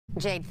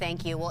Jade,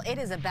 thank you. Well, it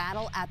is a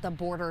battle at the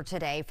border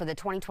today for the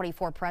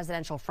 2024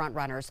 presidential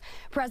frontrunners.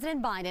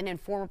 President Biden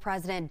and former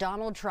President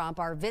Donald Trump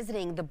are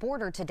visiting the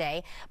border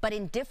today, but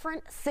in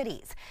different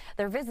cities.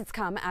 Their visits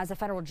come as a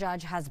federal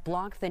judge has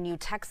blocked the new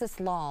Texas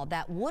law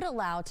that would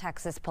allow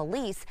Texas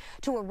police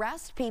to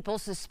arrest people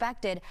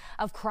suspected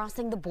of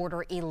crossing the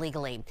border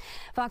illegally.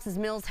 Fox's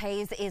Mills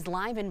Hayes is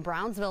live in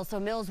Brownsville. So,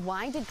 Mills,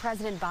 why did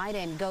President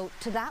Biden go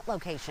to that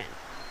location?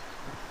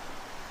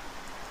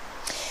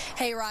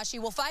 Hey, Rashi.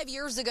 Well, 5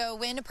 years ago,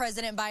 when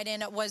President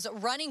Biden was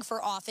running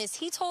for office,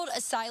 he told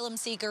asylum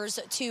seekers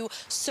to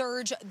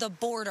surge the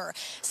border.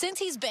 Since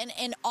he's been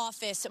in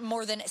office,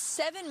 more than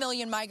 7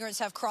 million migrants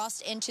have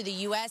crossed into the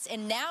U.S.,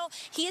 and now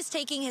he is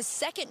taking his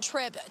second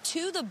trip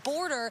to the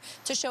border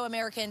to show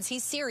Americans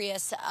he's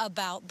serious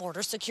about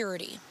border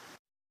security.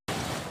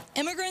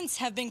 Immigrants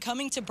have been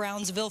coming to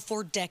Brownsville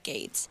for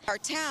decades. Our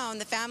town,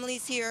 the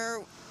families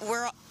here,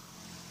 we're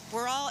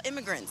all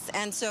immigrants,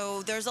 and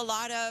so there's a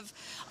lot of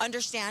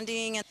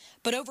understanding.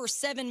 But over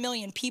 7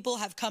 million people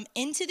have come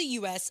into the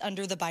U.S.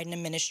 under the Biden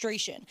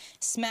administration,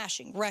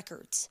 smashing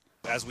records.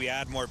 As we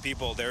add more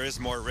people, there is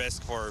more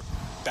risk for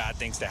bad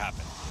things to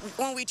happen.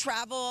 When we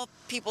travel,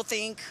 people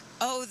think,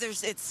 oh,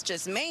 it's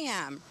just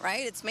mayhem,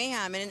 right? It's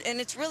mayhem, and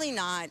it's really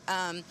not.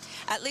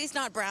 At least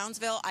not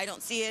Brownsville. I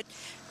don't see it.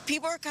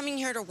 People are coming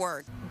here to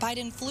work.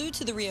 Biden flew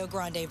to the Rio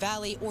Grande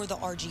Valley, or the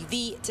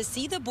RGV, to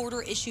see the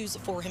border issues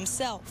for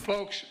himself.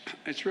 Folks,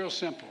 it's real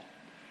simple.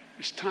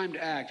 It's time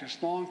to act.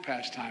 It's long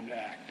past time to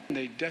act.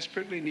 They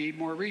desperately need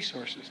more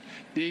resources,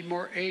 need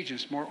more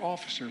agents, more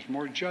officers,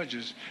 more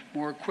judges,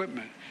 more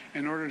equipment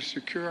in order to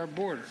secure our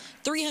border.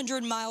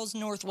 300 miles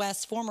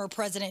northwest, former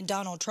President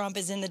Donald Trump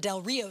is in the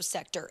Del Rio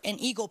sector in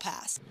Eagle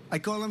Pass. I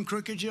call him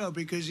Crooked Joe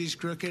because he's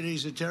crooked.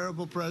 He's a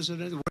terrible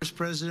president, the worst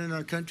president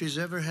our country's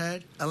ever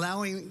had,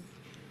 allowing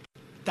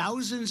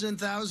thousands and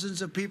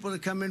thousands of people to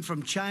come in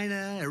from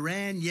China,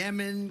 Iran,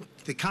 Yemen,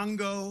 the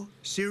Congo,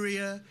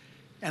 Syria,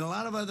 and a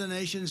lot of other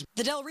nations.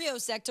 The Del Rio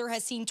sector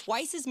has seen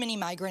twice as many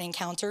migrant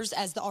encounters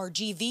as the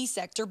RGV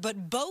sector,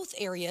 but both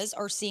areas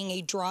are seeing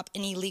a drop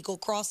in illegal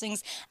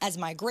crossings as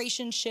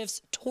migration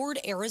shifts toward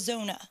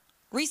Arizona.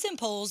 Recent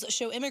polls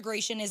show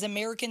immigration is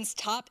Americans'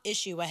 top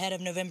issue ahead of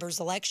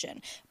November's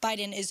election.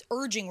 Biden is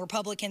urging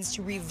Republicans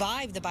to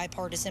revive the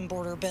bipartisan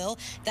border bill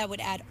that would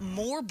add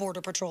more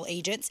Border Patrol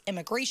agents,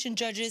 immigration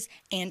judges,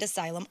 and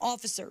asylum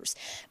officers.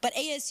 But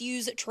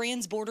ASU's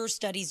Trans-Border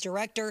Studies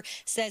Director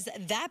says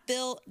that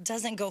bill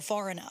doesn't go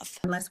far enough.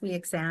 Unless we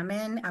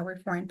examine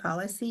our foreign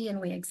policy and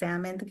we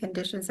examine the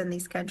conditions in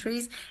these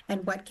countries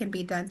and what can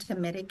be done to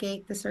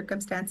mitigate the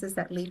circumstances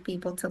that lead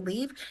people to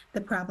leave,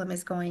 the problem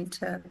is going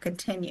to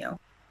continue.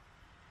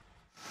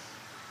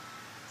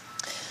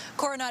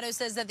 Coronado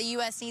says that the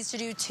U.S. needs to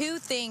do two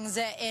things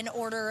in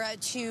order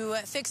to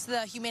fix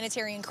the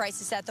humanitarian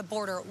crisis at the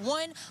border.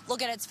 One,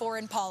 look at its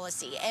foreign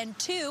policy, and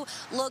two,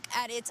 look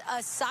at its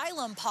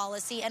asylum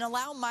policy and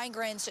allow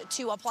migrants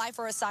to apply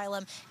for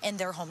asylum in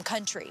their home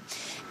country.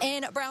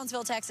 In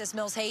Brownsville, Texas,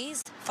 Mills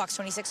Hayes, Fox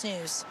 26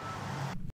 News.